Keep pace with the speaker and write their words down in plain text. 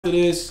It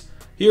is.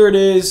 Here it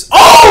is.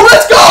 Oh,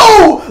 let's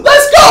go!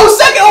 Let's go!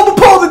 Second Opal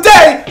pull of the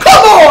day.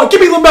 Come on, give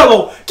me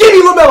LaMelo. Give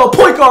me LaMelo.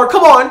 Point guard.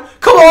 Come on.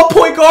 Come on,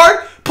 point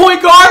guard.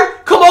 Point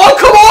guard. Come on.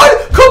 Come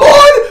on. Come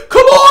on.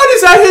 Come on.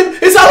 Is that him?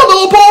 Is that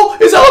LaMelo ball?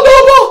 Is that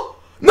LaMelo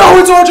ball? No,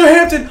 it's RJ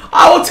Hampton.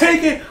 I will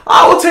take it.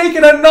 I will take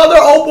it. Another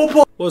Opal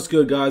pull. What's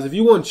good, guys? If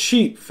you want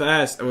cheap,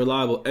 fast, and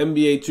reliable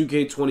NBA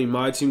 2K20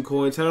 My Team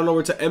coins, head on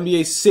over to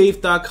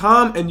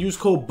NBASafe.com and use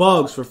code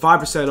BUGS for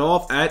 5%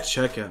 off at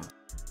checkout.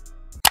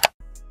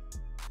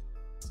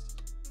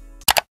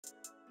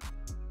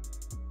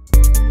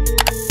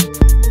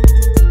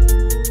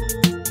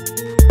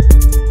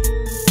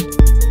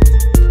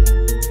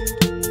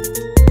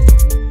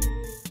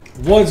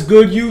 What's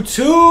good,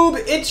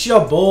 YouTube? It's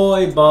your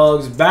boy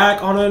Bugs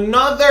back on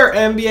another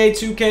NBA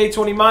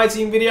 2K20 My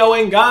Team video.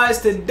 And guys,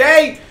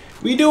 today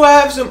we do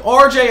have some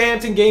RJ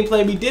Hampton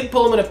gameplay. We did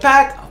pull him in a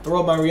pack. I'll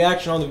throw up my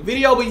reaction on the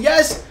video. But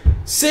yes,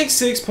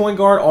 6'6" point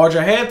guard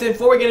RJ Hampton.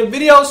 Before we get in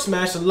video,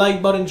 smash the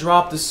like button,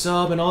 drop the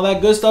sub, and all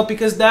that good stuff,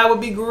 because that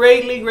would be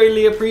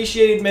greatly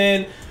appreciated,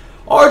 man.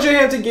 RJ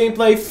Hampton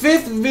gameplay,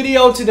 5th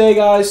video today,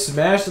 guys.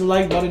 Smash the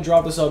like button,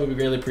 drop the sub, it would be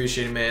greatly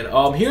appreciated, man.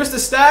 Here's the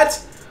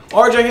stats.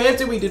 RJ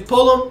Hampton, we did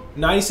pull him.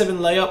 97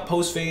 layup,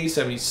 post fade,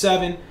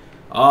 77.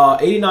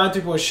 89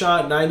 three-point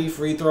shot, 90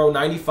 free throw,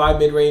 95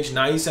 mid-range,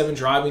 97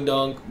 driving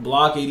dunk,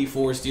 block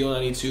 84, steal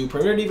 92,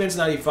 perimeter defense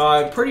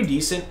 95, pretty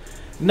decent.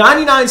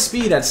 99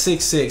 speed at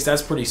 6'6",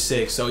 that's pretty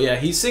sick. So yeah,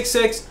 he's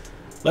 6'6".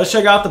 Let's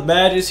check out the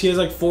badges. He has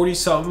like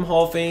 40-something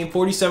Hall of Fame,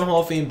 47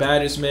 Hall of Fame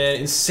badges,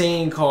 man.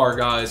 Insane card,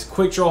 guys.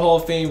 Quick Draw Hall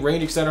of Fame,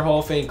 Range Extender Hall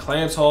of Fame,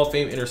 Clamps Hall of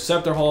Fame,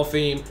 Interceptor Hall of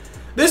Fame.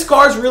 This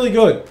card's really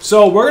good.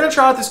 So we're going to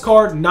try out this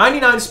card.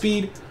 99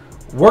 speed.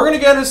 We're going to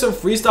get into some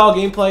freestyle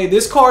gameplay.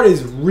 This card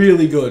is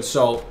really good.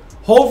 So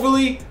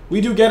hopefully we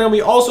do get him.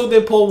 We also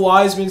did pull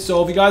Wiseman.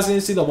 So if you guys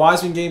didn't see the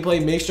Wiseman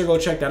gameplay, make sure to go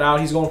check that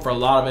out. He's going for a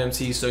lot of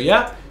MTs. So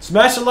yeah,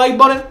 smash the like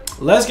button.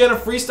 Let's get a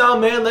freestyle,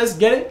 man. Let's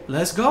get it.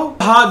 Let's go.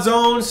 Hot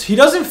zones. He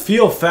doesn't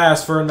feel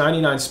fast for a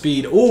 99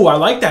 speed. Ooh, I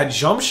like that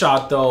jump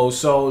shot, though.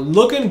 So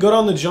looking good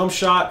on the jump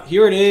shot.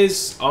 Here it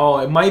is. Oh,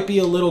 it might be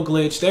a little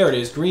glitch. There it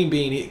is. Green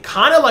bean.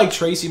 Kind of like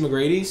Tracy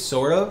McGrady,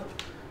 sort of.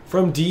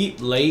 From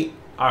deep, late.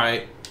 All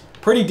right.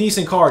 Pretty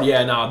decent card.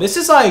 Yeah, nah. This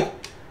is like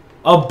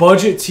a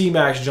budget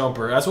T-Max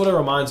jumper. That's what it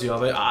reminds you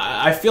of.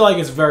 I feel like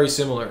it's very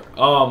similar.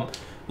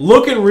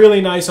 Looking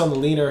really nice on the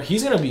leaner.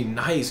 He's going to be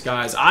nice,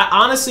 guys. I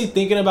honestly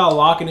thinking about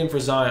locking in for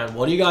Zion.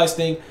 What do you guys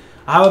think?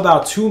 I have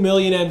about 2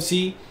 million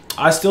MT.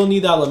 I still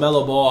need that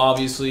LaMelo ball,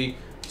 obviously.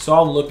 So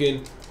I'm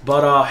looking.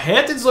 But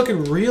Hampton's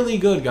looking really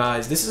good,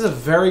 guys. This is a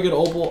very good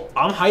Opal.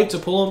 I'm hyped to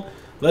pull him.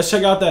 Let's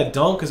check out that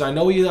dunk, because I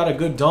know he got a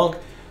good dunk.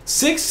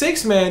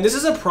 6'6", man. This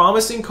is a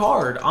promising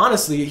card.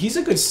 Honestly, he's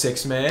a good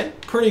 6-man.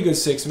 Pretty good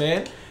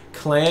 6-man.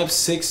 Clamps,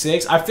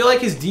 6'6". I feel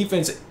like his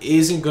defense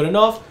isn't good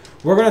enough.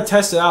 We're going to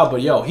test it out,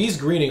 but yo, he's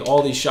greening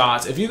all these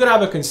shots. If you could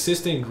have a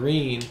consistent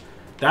green,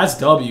 that's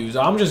W's.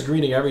 I'm just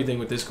greening everything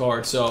with this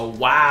card. So,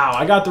 wow,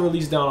 I got the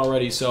release down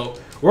already. So,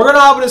 we're going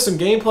to hop into some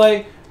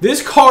gameplay.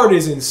 This card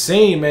is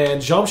insane, man.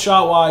 Jump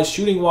shot-wise,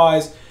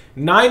 shooting-wise,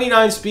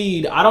 99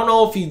 speed. I don't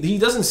know if he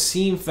doesn't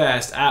seem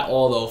fast at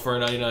all, though, for a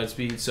 99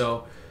 speed.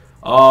 So,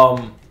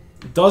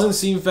 doesn't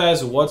seem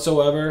fast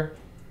whatsoever.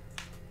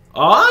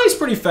 He's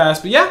pretty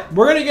fast, but yeah,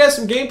 we're going to get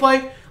some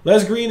gameplay.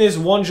 Let's green this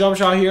one jump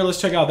shot here. Let's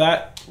check out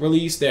that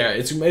release there.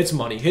 It's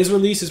money. His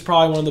release is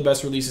probably one of the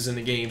best releases in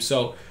the game.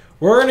 So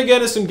we're going to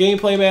get us some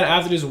gameplay, man,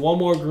 after this one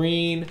more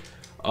green.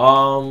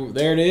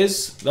 There it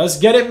is. Let's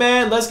get it,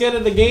 man. Let's get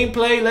into the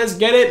gameplay. Let's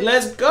get it.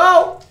 Let's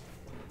go.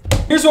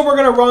 Here's what we're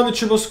going to run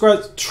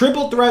the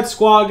triple threat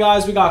squad,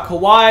 guys. We got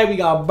Kawhi, we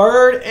got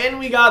Bird, and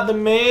we got the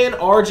man,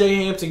 RJ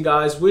Hampton,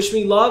 guys. Wish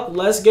me luck.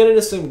 Let's get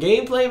into some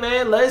gameplay,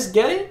 man. Let's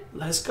get it.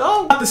 Let's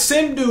go. Got the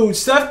sim dude,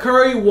 Steph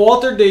Curry,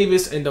 Walter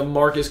Davis, and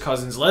DeMarcus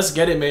Cousins. Let's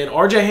get it, man.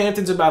 RJ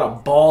Hampton's about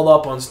to ball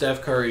up on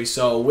Steph Curry,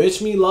 so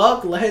wish me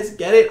luck. Let's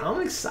get it.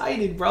 I'm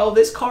excited, bro.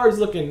 This card's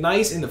looking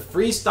nice in the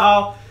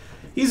freestyle.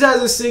 He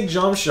has a sick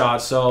jump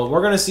shot, so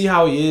we're going to see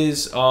how he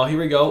is. Here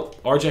we go.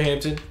 RJ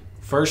Hampton.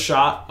 First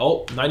shot.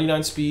 Oh,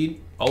 99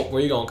 speed. Oh,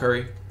 where you going,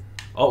 Curry?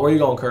 Oh, where you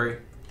going, Curry?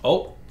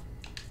 Oh,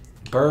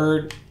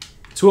 Bird.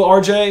 To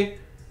RJ.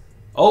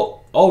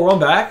 Oh, run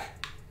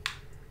back.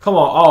 Come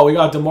on. Oh, we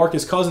got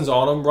DeMarcus Cousins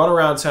on him. Run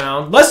around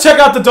town. Let's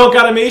check out the dunk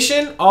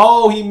animation.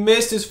 Oh, he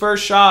missed his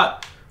first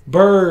shot.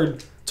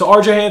 Bird to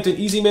RJ Hampton.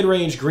 Easy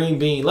mid-range. Green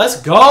bean.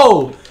 Let's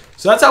go.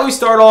 So that's how we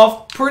start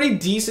off. Pretty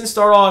decent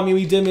start off. I mean,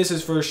 we did miss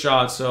his first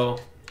shot, so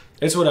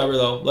it's whatever,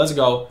 though. Let's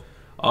go.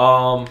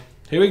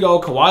 Here we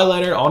go, Kawhi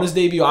Leonard on his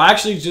debut.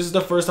 Actually, this is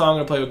the first time I'm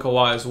going to play with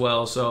Kawhi as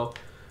well, so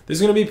this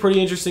is going to be pretty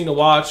interesting to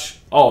watch.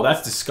 Oh,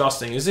 that's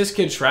disgusting. Is this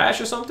kid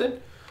trash or something?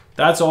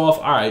 That's off.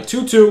 All right,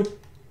 2-2.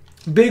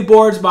 Big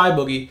boards by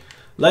Boogie.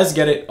 Let's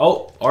get it.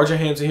 Oh, RJ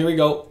Hampton, here we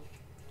go.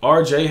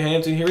 RJ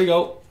Hampton, here we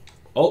go.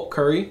 Oh,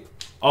 Curry.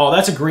 Oh,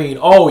 that's a green.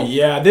 Oh,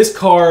 yeah, this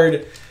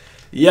card.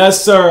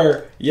 Yes,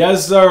 sir.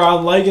 Yes, sir.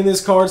 I'm liking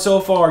this card so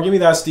far. Give me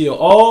that steal.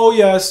 Oh,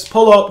 yes.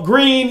 Pull up.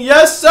 Green.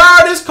 Yes, sir.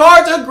 This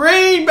card's a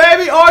green,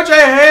 baby. RJ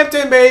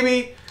Hampton,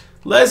 baby.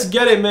 Let's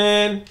get it,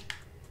 man.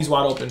 He's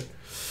wide open.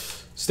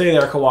 Stay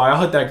there, Kawhi.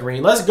 I'll hit that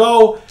green. Let's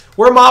go.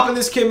 We're mopping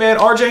this kid, man.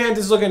 RJ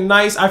Hampton's looking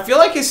nice. I feel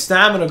like his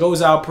stamina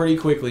goes out pretty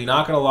quickly.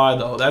 Not going to lie,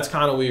 though. That's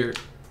kind of weird.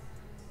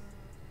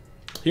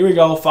 Here we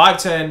go.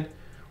 5'10".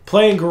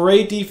 Playing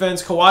great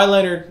defense. Kawhi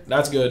Leonard.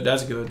 That's good.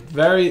 That's good.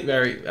 Very,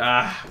 very...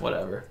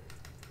 whatever.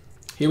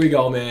 Here we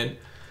go, man.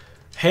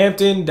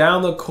 Hampton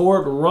down the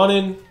court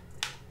running.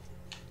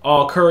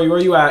 Oh, Curry,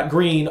 where you at?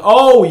 Green.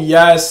 Oh,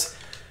 yes.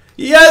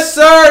 Yes,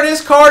 sir.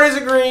 This card is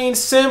a green.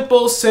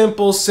 Simple,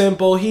 simple,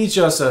 simple. He's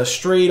just a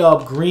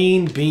straight-up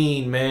green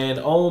bean, man.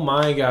 Oh,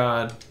 my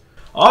God.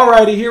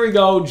 Alrighty, here we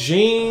go.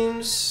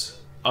 James.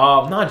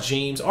 Not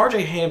James.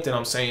 RJ Hampton,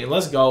 I'm saying.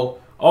 Let's go.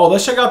 Oh,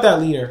 let's check out that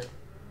leaner.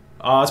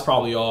 That's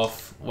probably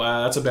off.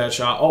 Wow, that's a bad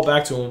shot. Oh,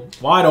 back to him.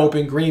 Wide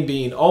open. Green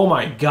bean. Oh,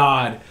 my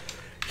God.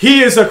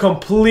 He is a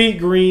complete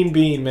green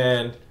bean,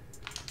 man.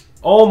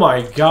 Oh,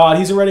 my God.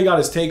 He's already got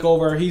his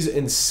takeover. He's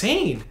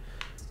insane.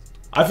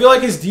 I feel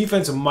like his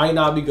defense might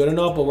not be good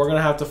enough, but we're going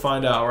to have to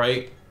find out,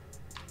 right?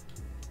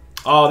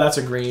 Oh, that's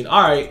a green.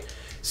 All right.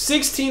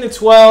 16 to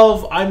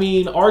 12. I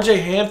mean,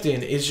 RJ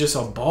Hampton is just a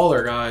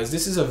baller, guys.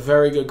 This is a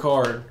very good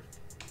card.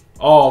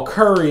 Oh,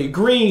 Curry.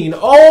 Green.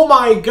 Oh,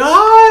 my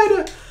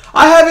God.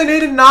 I haven't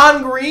hit a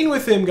non-green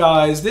with him,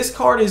 guys. This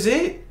card is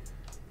it.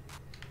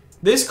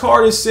 This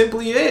card is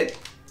simply it.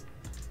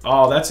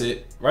 Oh, that's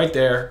it. Right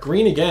there.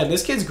 Green again.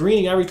 This kid's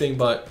greening everything,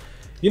 but...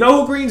 You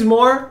know who greens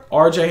more?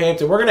 RJ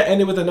Hampton. We're going to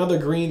end it with another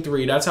green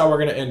 3. That's how we're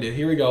going to end it.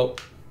 Here we go.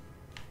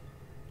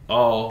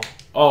 Oh.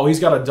 Oh, he's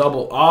got a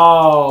double.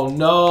 Oh,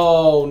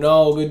 no.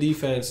 No. Good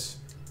defense.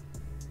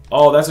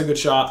 Oh, that's a good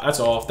shot. That's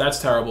off.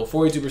 That's terrible.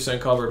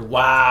 42% covered.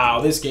 Wow.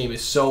 This game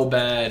is so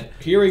bad.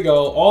 Here we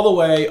go. All the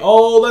way.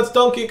 Oh, let's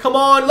dunk it. Come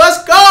on.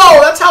 Let's go.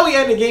 That's how we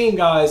end the game,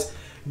 guys.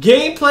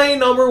 Gameplay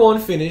number 1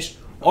 finished.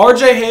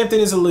 RJ Hampton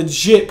is a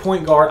legit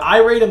point guard. I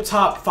rate him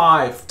top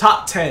 5,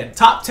 top 10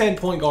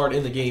 point guard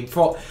in the game.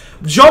 For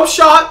jump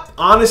shot,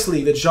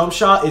 honestly, the jump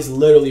shot is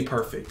literally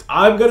perfect.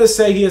 I'm going to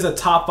say he is a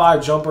top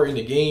 5 jumper in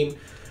the game.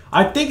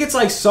 I think it's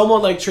like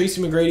someone like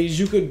Tracy McGrady's.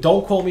 You could,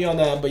 don't quote me on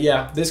that, but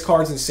yeah, this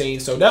card's insane.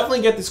 So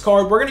definitely get this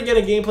card. We're going to get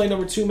a gameplay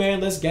number 2,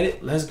 man. Let's get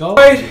it. Let's go. All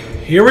right,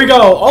 here we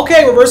go.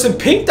 Okay, we're versing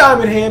Pink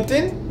Diamond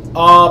Hampton.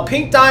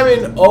 Pink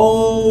Diamond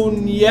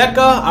Onyeka.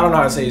 I don't know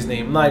how to say his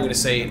name. I'm not even going to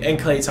say it. And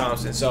Klay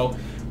Thompson. So...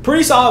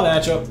 pretty solid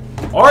matchup.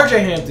 RJ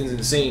Hampton's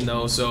insane,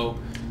 though, so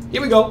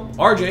here we go.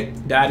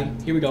 RJ, daddy,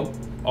 here we go.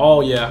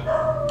 Oh, yeah.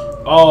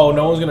 Oh,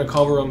 no one's going to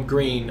cover him.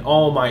 Green.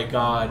 Oh, my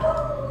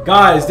God.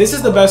 Guys, this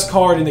is the best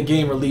card in the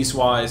game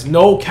release-wise.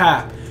 No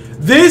cap.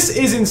 This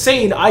is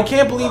insane. I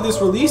can't believe this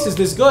release is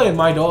this good, and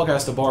my dog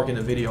has to bark in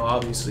the video,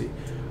 obviously.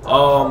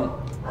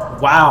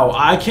 Wow.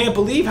 I can't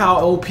believe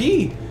how OP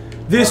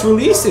this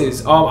release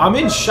is. I'm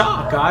in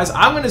shock, guys.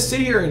 I'm going to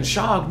sit here in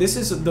shock. This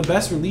is the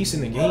best release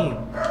in the game.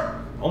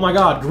 Oh my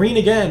God, green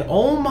again.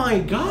 Oh my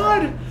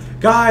God.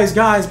 Guys.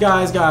 The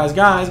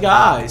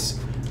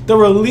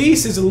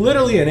release is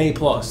literally an A+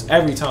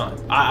 every time.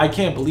 I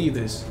can't believe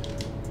this.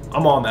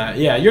 I'm on that.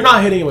 Yeah, you're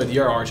not hitting it with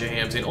your RJ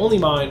Hampton. Only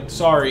mine.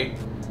 Sorry.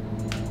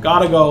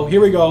 Gotta go. Here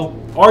we go.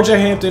 RJ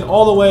Hampton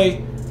all the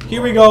way.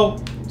 Here we go.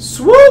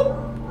 Swoop.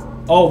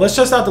 Oh, let's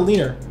test out the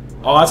leaner.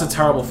 Oh, that's a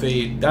terrible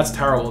fade. That's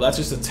terrible. That's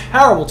just a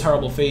terrible,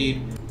 terrible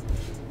fade.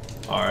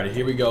 Alrighty,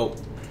 here we go.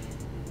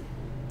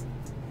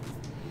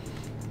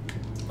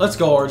 Let's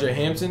go, RJ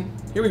Hampton.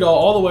 Here we go,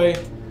 all the way.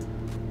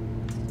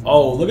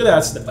 Oh, look at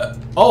that.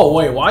 Oh,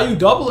 wait, why are you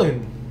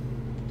doubling?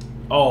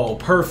 Oh,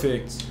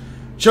 perfect.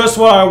 Just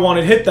what I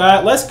wanted. Hit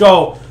that. Let's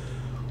go.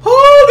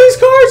 Oh, this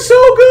card's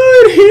so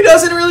good. He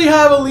doesn't really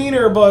have a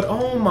leaner, but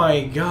oh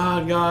my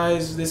God,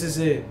 guys. This is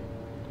it.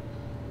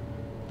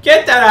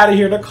 Get that out of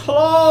here. The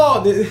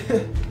claw.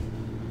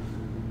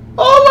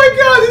 Oh my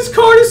God, this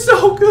card is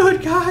so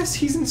good, guys.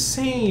 He's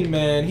insane,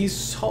 man. He's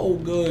so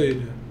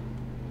good.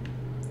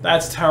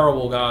 That's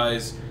terrible,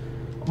 guys.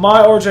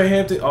 My RJ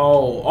Hampton.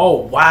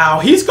 Oh, wow.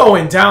 He's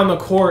going down the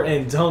court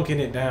and dunking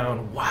it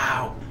down.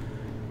 Wow.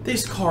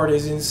 This card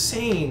is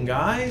insane,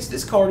 guys.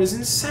 This card is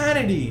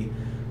insanity.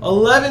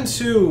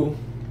 11-2.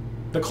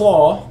 The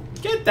claw.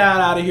 Get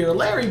that out of here.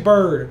 Larry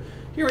Bird.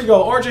 Here we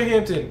go. RJ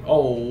Hampton.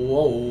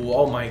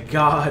 Oh my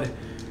God.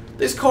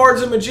 This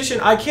card's a magician.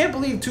 I can't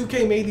believe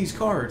 2K made these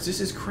cards. This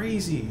is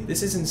crazy.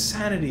 This is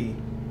insanity.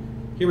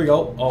 Here we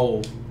go.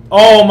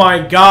 Oh my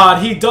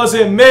God. He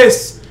doesn't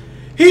miss.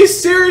 He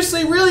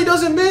seriously really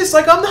doesn't miss.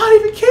 Like, I'm not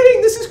even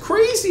kidding. This is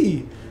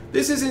crazy.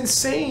 This is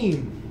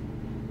insane.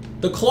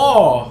 The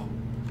claw.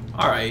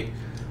 All right.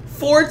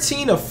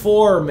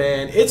 14-4,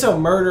 man. It's a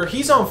murder.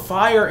 He's on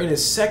fire in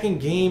his 2nd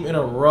game in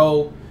a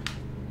row.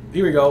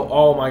 Here we go.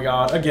 Oh, my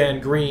God.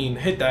 Again, green.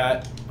 Hit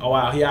that. Oh,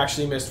 wow. He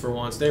actually missed for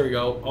once. There we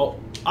go. Oh,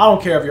 I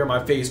don't care if you're in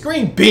my face.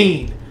 Green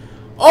bean.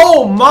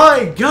 Oh,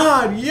 my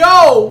God.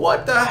 Yo,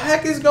 what the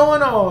heck is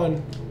going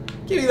on?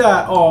 Give me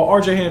that. Oh,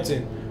 RJ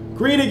Hampton.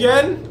 Green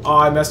again. Oh,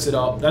 I messed it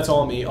up. That's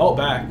all me. Oh,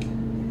 back.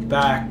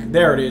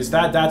 There it is.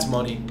 That's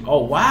money.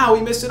 Oh, wow.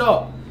 He messed it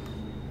up.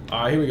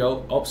 All right, here we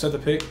go. Oh, set the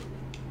pick.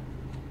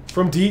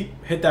 From deep.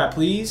 Hit that,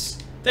 please.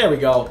 There we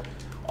go.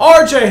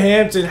 RJ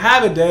Hampton,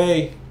 have a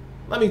day.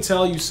 Let me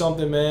tell you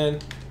something, man.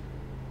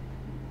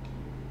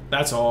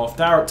 That's off.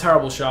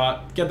 Terrible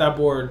shot. Get that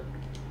board.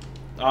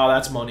 Oh,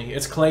 that's money.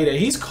 It's Clay Day.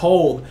 He's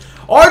cold.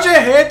 RJ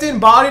Hampton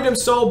bodied him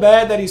so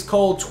bad that he's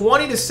cold.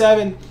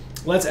 20-7.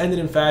 Let's end it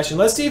in fashion.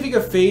 Let's see if he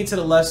can fade to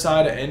the left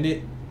side to end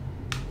it.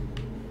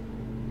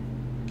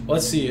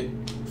 Let's see it.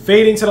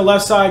 Fading to the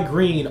left side,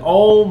 green.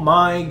 Oh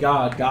my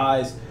God,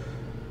 guys.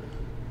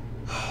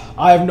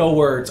 I have no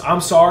words.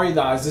 I'm sorry,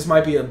 guys. This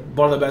might be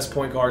one of the best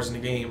point guards in the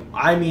game.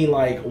 I mean,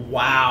 like,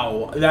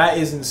 wow. That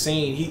is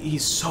insane.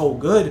 He's so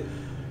good.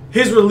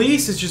 His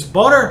release is just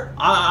butter.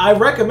 I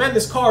recommend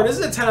this card. This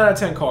is a 10 out of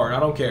 10 card. I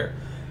don't care.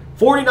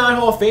 49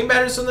 Hall of Fame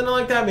badge or something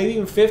like that. Maybe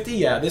even 50.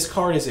 Yeah, this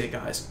card is it,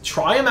 guys.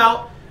 Try him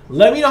out.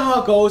 Let me know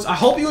how it goes. I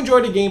hope you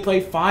enjoyed the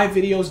gameplay. 5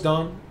 videos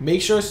done.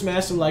 Make sure to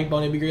smash the like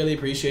button. It'd be greatly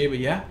appreciated. But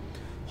yeah,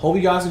 hope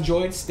you guys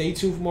enjoyed. Stay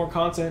tuned for more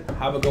content.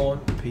 Have a good one.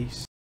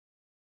 Peace.